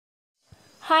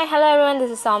Hi, hello everyone. This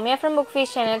is Soumya from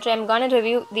Bookfish channel. Today I'm going to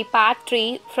review the part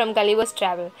 3 from Gulliver's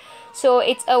Travel. So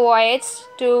it's a voyage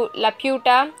to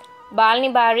Laputa,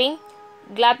 Balnibari,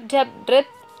 Glubdubdrip,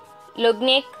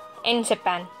 Lugnik in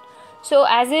Japan. So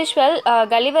as usual,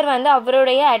 Gulliver வந்து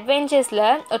அவருடைய அட்வென்ச்சர்ஸில்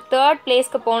ஒரு third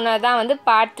பிளேஸ்க்கு போனது தான் வந்து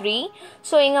part 3.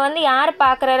 So இங்கே வந்து யார்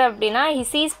பார்க்குறாரு அப்படின்னா he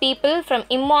sees people from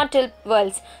immortal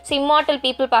worlds. So immortal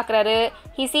people பார்க்குறாரு,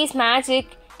 he sees magic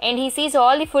and he sees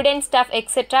all the food and stuff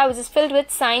etc. which is filled with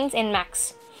science and max.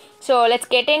 So let's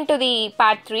get into the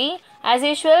part 3. As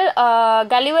usual,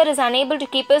 Gulliver is unable to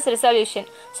keep his resolution.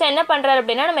 So என்ன பண்ணுறாரு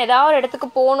அப்படின்னா நம்ம ஏதாவது ஒரு இடத்துக்கு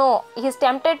போகணும், he is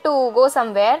tempted to go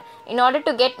somewhere in order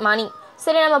to get money.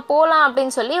 சரி நம்ம போகலாம்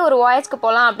அப்படின்னு சொல்லி ஒரு வாயேஜ்க்கு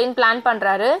போகலாம் அப்படின்னு பிளான்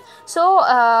பண்ணுறாரு. ஸோ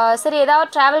சரி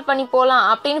ஏதாவது ட்ராவல் பண்ணி போகலாம்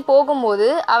அப்படின்னு போகும்போது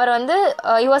அவர் வந்து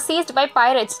he was seized by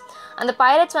pirates. அந்த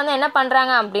பைரட்ஸ் வந்து என்ன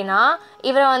பண்ணுறாங்க அப்படின்னா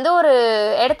இவரை வந்து ஒரு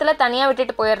இடத்துல தனியாக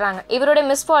விட்டுட்டு போயிடுறாங்க. இவருடைய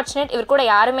மிஸ்ஃபார்ச்சுனேட், இவர் கூட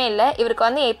யாருமே இல்லை, இவருக்கு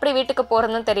வந்து எப்படி வீட்டுக்கு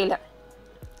போகிறதுன்னு தெரியல.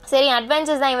 சரி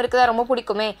அட்வென்ச்சர்ஸ் தான் இவருக்கு தான் ரொம்ப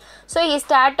பிடிக்குமே. So he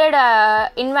started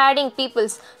invading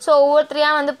peoples. So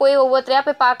ஒவ்வொருத்தரையாக வந்து ஒவ்வொருத்தரையாக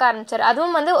போய் பார்க்க ஆரம்பிச்சார்.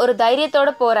 அதுவும் வந்து ஒரு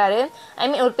தைரியத்தோடு போகிறாரு. ஐ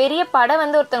மீன் ஒரு பெரிய படை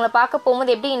வந்து ஒருத்தவங்களை பார்க்க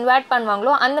போகும்போது எப்படி இன்வைட்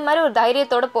பண்ணுவாங்களோ அந்த மாதிரி ஒரு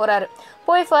தைரியத்தோடு போகிறாரு.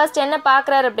 போய் ஃபர்ஸ்ட் என்ன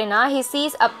பார்க்குறாரு அப்படின்னா he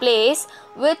sees a place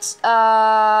which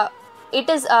it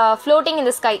is floating in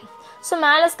the sky. So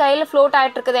மேலே ஸ்கையில் ஃப்ளோட்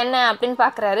ஆகிட்டு இருக்குது என்ன அப்படின்னு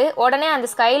பார்க்குறாரு. உடனே அந்த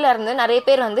ஸ்கையிலேருந்து நிறைய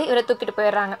பேர் வந்து இவரை தூக்கிட்டு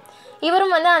போயிடுறாங்க.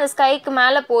 இவரும் வந்து அந்த ஸ்கைக்கு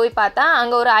மேலே போய் பார்த்தா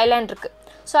அங்கே ஒரு ஐலாண்ட் இருக்குது.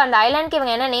 ஸோ அந்த ஐலாண்டுக்கு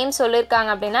இவங்க என்ன நேம் சொல்லியிருக்காங்க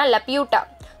அப்படின்னா லப்யூட்டா.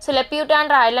 ஸோ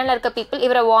லப்யூட்டான்ற ஐலாண்டில் இருக்க பீப்புள்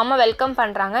இவரை வார்மாக வெல்கம்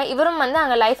பண்ணுறாங்க. இவரும் வந்து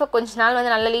அங்கே லைஃப்பை கொஞ்ச நாள்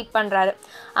வந்து நல்லா லீட் பண்ணுறாரு.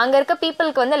 அங்கே இருக்க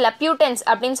பீப்புளுக்கு வந்து லப்யூட்டன்ஸ்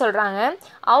அப்படின்னு சொல்கிறாங்க.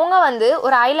 அவங்க வந்து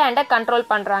ஒரு ஐலாண்டை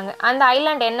கண்ட்ரோல் பண்ணுறாங்க. அந்த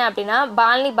ஐலாண்ட் என்ன அப்படின்னா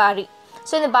பால்னிபாரி.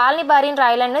 ஸோ இந்த பால்னிபாரின்ற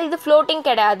ஐலாண்ட் இது ஃப்ளோட்டிங்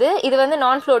கிடையாது, இது வந்து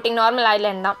நான் ஃப்ளோட்டிங் நார்மல்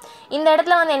ஐலாண்ட் தான். இந்த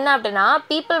இடத்துல வந்து என்ன அப்படின்னா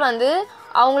பீப்புள் வந்து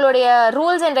அவங்களுடைய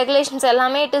ரூல்ஸ் அண்ட் ரெகுலேஷன்ஸ்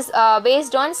எல்லாமே it is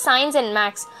based on science and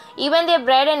maths. Even their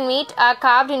bread and meet R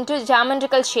கார்வ்ட் into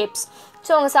geometrical shapes.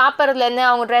 So அவங்க சாப்பிட்றதுலேருந்து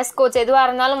அவங்க ட்ரெஸ் கோட்ஸ் எதுவாக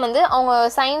இருந்தாலும் வந்து அவங்க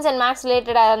சயின்ஸ் அண்ட் மேக்ஸ்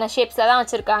ரிலேட்டடான ஷேப்ஸில் தான்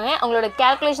வச்சுருக்காங்க. அவங்களோட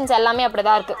கேல்குலேஷன்ஸ் எல்லாமே அப்படி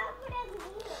தான் இருக்குது.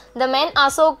 The men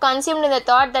are so consumed in the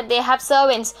thought that they have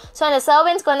servants. So அந்த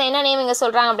சர்வெண்ட்ஸ்க்கு வந்து என்ன நேம் இங்கே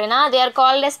சொல்கிறாங்க அப்படின்னா they are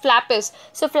called as flappers.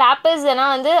 So flappers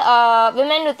வந்து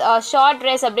women with short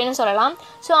dress அப்படின்னு சொல்லலாம்.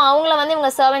 ஸோ அவங்கள வந்து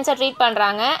இவங்க சர்வெண்ட்ஸாக ட்ரீட்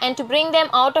பண்ணுறாங்க. and to bring them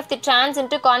out of the trance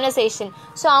into conversation.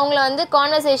 So அவங்கள வந்து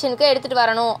கான்வர்சேஷனுக்கு எடுத்துகிட்டு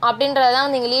வரணும் அப்படின்றது தான்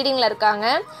வந்து இங்கே லீடிங்கில் இருக்காங்க.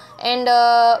 And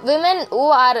women who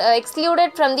are excluded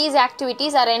from these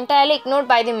activities are entirely ignored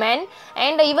by the men.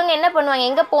 And இவங்க என்ன பண்ணுவாங்க,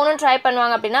 எங்கே போகணுன்னு ட்ரை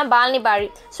பண்ணுவாங்க அப்படின்னா பால்னிபாரி.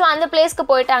 ஸோ அந்த பிளேஸ்க்கு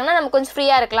போயிட்டாங்கன்னா நம்ம கொஞ்சம்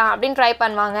ஃப்ரீயாக இருக்கலாம் அப்படின்னு ட்ரை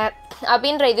பண்ணுவாங்க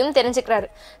அப்படின்ற இதுவும் தெரிஞ்சுக்கிறாரு.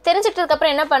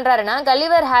 தெரிஞ்சுக்கிட்டதுக்கப்புறம் என்ன பண்ணுறாருன்னா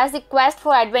Gulliver has the quest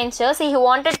for adventures. He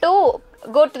wanted to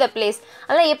go to the place.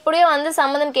 அதனால் எப்படியோ வந்து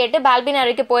சம்மதம் கேட்டு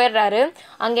பால்பினாரிக்கு போயிடுறாரு.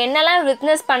 அங்கே என்னெல்லாம்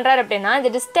விட்னஸ் பண்ணுறாரு அப்படின்னா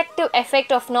the destructive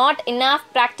effect of not enough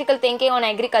practical thinking on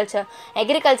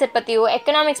agriculture பற்றியோ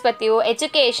எக்கனாமிக்ஸ் பற்றியோ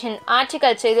எஜுகேஷன்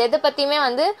ஹார்டிகல்ச்சர் இது எது பற்றியுமே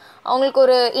வந்து அவங்களுக்கு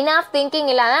ஒரு இனாஃப் திங்கிங்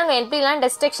இல்லாத அங்கே எப்படிலாம்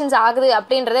டிஸ்ட்ரக்ஷன்ஸ் ஆகுது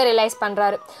அப்படின்றத ரியலைஸ்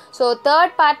பண்ணுறாரு. ஸோ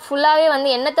தேர்ட் பார்ட் ஃபுல்லாகவே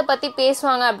வந்து என்னத்தை பற்றி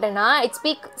பேசுவாங்க அப்படின்னா it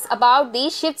speaks about the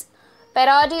ships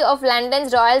பெராடி of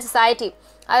London's Royal society.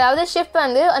 அதாவது ஷிஃப்ட்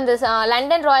வந்து அந்த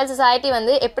லண்டன் ராயல் சொசைட்டி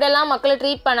வந்து எப்படியெல்லாம் மக்களை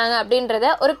ட்ரீட் பண்ணாங்க அப்படின்றத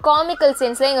ஒரு காமிக்கல்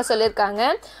சென்ஸில் இங்கே சொல்லியிருக்காங்க.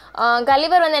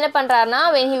 கலிவர் வந்து என்ன பண்ணுறாருனா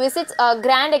when he visits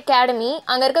grand academy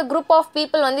அங்கே இருக்க குரூப் ஆஃப்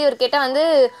பீப்புள் வந்து இவர்கிட்ட வந்து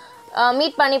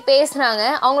மீட் பண்ணி பேசுகிறாங்க.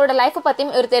 அவங்களோட லைஃப்பை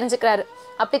பற்றியும் இவர் தெரிஞ்சுக்கிறாரு.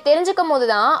 அப்படி தெரிஞ்சுக்கும் போது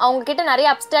தான் அவங்கக்கிட்ட நிறைய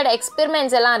அப்ஸ்டர்ட்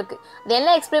எக்ஸ்பெரிமெண்ட்ஸ் எல்லாம் இருக்குது. அது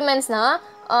என்ன எக்ஸ்பெரிமெண்ட்ஸ்னால்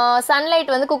சன்லைட்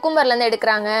வந்து குக்கும்பர்லேருந்து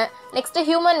எடுக்கிறாங்க. நெக்ஸ்ட்டு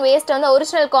ஹியூமன் வேஸ்ட் வந்து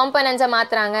ஒரிஜினல் காம்பனன்ஸை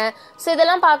மாற்றுறாங்க. ஸோ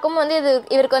இதெல்லாம் பார்க்கும்போது வந்து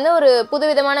இவருக்கு வந்து ஒரு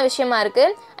புதுவிதமான விஷயமா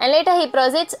இருக்குது. And later he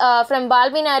proceeds from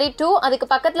பால்பினாரி to அதுக்கு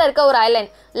பக்கத்தில் இருக்க ஒரு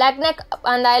ஐலாண்ட் லக்னக்.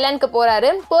 அந்த ஐலாண்டுக்கு போகிறாரு.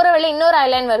 போகிற வழியில் இன்னொரு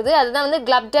ஐலாண்ட் வருது, அதுதான் வந்து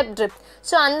கிளப்டப்ட்ரிப்.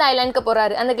 ஸோ அந்த ஐலாண்டுக்கு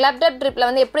போகிறாரு. அந்த கிளப்டப்ட்ரிப்பில்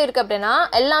வந்து எப்படி இருக்குது அப்படின்னா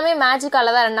எல்லாமே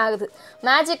மேஜிக்கால தான் ரன் ஆகுது.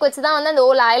 மேஜிக் வச்சு தான் வந்து அந்த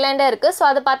ஓல் ஐலாண்டே இருக்குது. ஸோ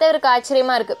அதை பார்த்தா இவருக்கு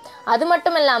ஆச்சரியமாக இருக்குது. அது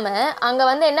மட்டும் இல்லாமல் அங்கே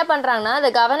வந்து என்ன பண்ணுறாங்கன்னா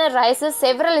the governor rises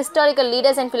several historical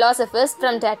leaders and philosophers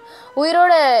from that.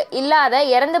 உயிரோடு இல்லாத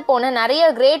இறந்து போன நிறைய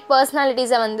கிரேட்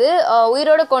பர்சனாலிட்டிஸை வந்து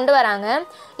உயிரோடு கொண்டு வராங்க.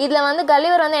 இதில் வந்து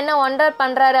கலிவர் வந்து என்ன ஒண்டர்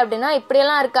பண்ணுறாரு அப்படின்னா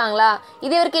இப்படியெல்லாம் இருக்காங்களா,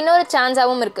 இது இவருக்கு இன்னொரு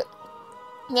சான்ஸாகவும் இருக்குது.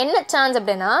 என்ன சான்ஸ்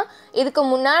அப்படின்னா இதுக்கு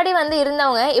முன்னாடி வந்து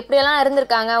இருந்தவங்க எப்படியெல்லாம்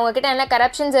இருந்திருக்காங்க, அவங்கக்கிட்ட என்ன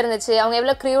கரப்ஷன்ஸ் இருந்துச்சு, அவங்க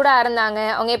எவ்வளோ க்ரூடாக இருந்தாங்க,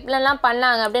 அவங்க எப்படிலாம்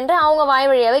பண்ணாங்க அப்படின்ற அவங்க வாய்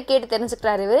வழியாகவே கேட்டு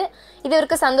தெரிஞ்சுக்கிறாரு. இது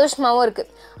இவருக்கு சந்தோஷமாகவும் இருக்குது.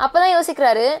 அப்போ தான்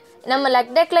யோசிக்கிறாரு நம்ம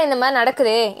லக்டக்கில் இந்த மாதிரி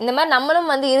நடக்குது, இந்த மாதிரி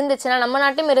நம்மளும் வந்து இருந்துச்சுன்னா நம்ம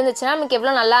நாட்டையும் இருந்துச்சுன்னா நமக்கு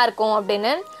எவ்வளோ நல்லா இருக்கும்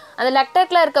அப்படின்னு. அந்த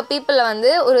லக்டக்கில் இருக்க பீப்புளில் வந்து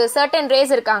ஒரு சர்டன்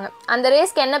ரேஸ் இருக்காங்க. அந்த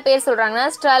ரேஸ்க்கு என்ன பேர் சொல்கிறாங்கன்னா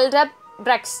ஸ்ட்ரல்டப்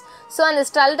Brex. ஸோ அந்த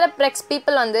ஸ்டல்ட்ரப் பிரெக்ஸ்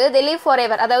பீப்புள் வந்து they live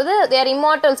forever, அதாவது they are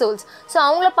immortal souls. So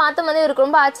அவங்கள பார்த்து வந்து இவருக்கு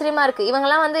ரொம்ப ஆச்சரியமாக இருக்குது.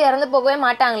 இவங்கெல்லாம் வந்து இறந்து போகவே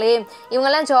மாட்டாங்களே,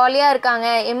 இவங்கெல்லாம் ஜாலியாக இருக்காங்க,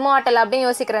 இம்மார்டல் அப்படின்னு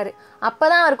யோசிக்கிறாரு. அப்போ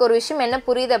தான் அவருக்கு ஒரு விஷயம் என்ன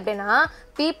புரியுது அப்படின்னா,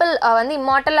 பீப்புள் வந்து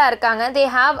இம்மார்டலாக இருக்காங்க, they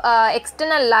have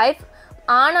external life.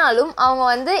 ஆனாலும் அவங்க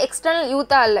வந்து எக்ஸ்டர்னல்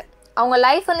யூத்தாக இல்லை. அவங்க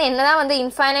லைஃப் வந்து என்னதான் வந்து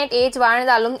இன்ஃபைனைட் ஏஜ்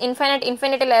வாழ்ந்தாலும்,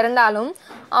 இன்ஃபினிட்டியில் இருந்தாலும்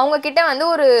அவங்கக்கிட்ட வந்து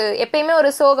ஒரு எப்பயுமே ஒரு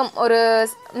சோகம், ஒரு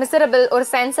மிசரபிள், ஒரு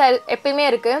சென்ஸ் எப்பயுமே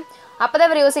இருக்குது. அப்போ தான்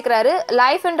இவர் யோசிக்கிறாரு,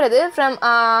 லைஃப்ன்றது ஃப்ரம்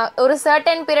ஒரு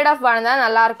சர்டன் பீரியட் ஆஃப் வாழ்ந்தால்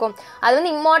நல்லாயிருக்கும். அது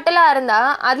வந்து இம்மார்ட்டலாக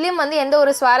இருந்தால் அதுலேயும் வந்து எந்த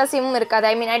ஒரு சுவாரஸ்யமும் இருக்காது,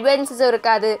 ஐ மீன் அட்வென்ச்சர்ஸும்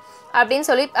இருக்காது அப்படின்னு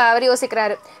சொல்லி அவர்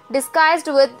யோசிக்கிறாரு.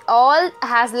 Disguised with all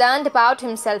has learnt about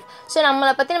himself. So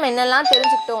நம்மளை பற்றி நம்ம என்னெல்லாம்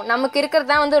தெரிஞ்சுக்கிட்டோம், நமக்கு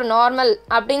இருக்கிறது தான் வந்து ஒரு நார்மல்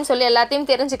அப்படின்னு சொல்லி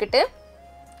எல்லாத்தையும் தெரிஞ்சுக்கிட்டு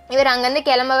இவர் அங்கேருந்து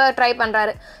கிளம்ப ட்ரை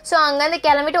பண்ணுறாரு. ஸோ அங்கேருந்து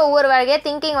கிளம்பிட்டு ஒவ்வொரு வகையாக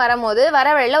திங்கிங் வரும்போது வர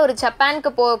வழியில் ஒரு ஜப்பானுக்கு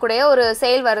போகக்கூடிய ஒரு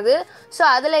செயல் வருது. ஸோ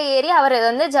அதில் ஏறி அவர்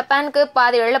வந்து ஜப்பானுக்கு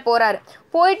பாதி வழியில் போகிறாரு.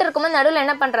 போயிட்டு இருக்கும்போது நடுவில்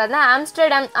என்ன பண்ணுறாருன்னா,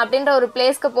 ஆம்ஸ்டர்டாம் அப்படின்ற ஒரு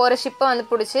பிளேஸ்க்கு போகிற ஷிப்பை வந்து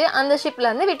பிடிச்சி அந்த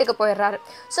ஷிப்பில் வந்து வீட்டுக்கு போயிடுறாரு.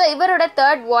 ஸோ இவரோட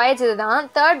தேர்ட் வாயேஜ் இதுதான்.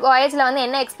 தேர்ட் வாயேஜில் வந்து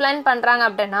என்ன எக்ஸ்பிளைன் பண்ணுறாங்க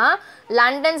அப்படின்னா,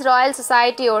 லண்டன்ஸ் ராயல்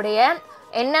சொசைட்டியோடைய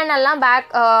என்னென்னலாம்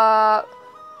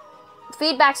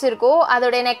ஃபீட்பேக்ஸ் இருக்கோ,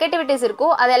 அதோடைய நெகட்டிவிட்டிஸ் இருக்கோ,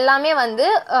 அது எல்லாமே வந்து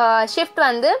ஷிஃப்ட்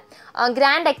வந்து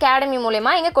கிராண்ட் அகாடமி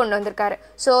மூலமா இங்கே கொண்டு வந்திருக்காரு.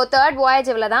 ஸோ தேர்ட் வாயேஜ்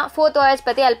இவ்வளோ தான். ஃபோர்த் வாயேஜ்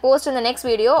பற்றி I'll post in the next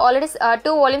video. Already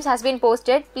 2 volumes has been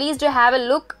posted. Please do have a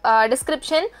look.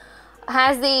 Description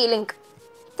has the link.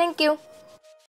 Thank you.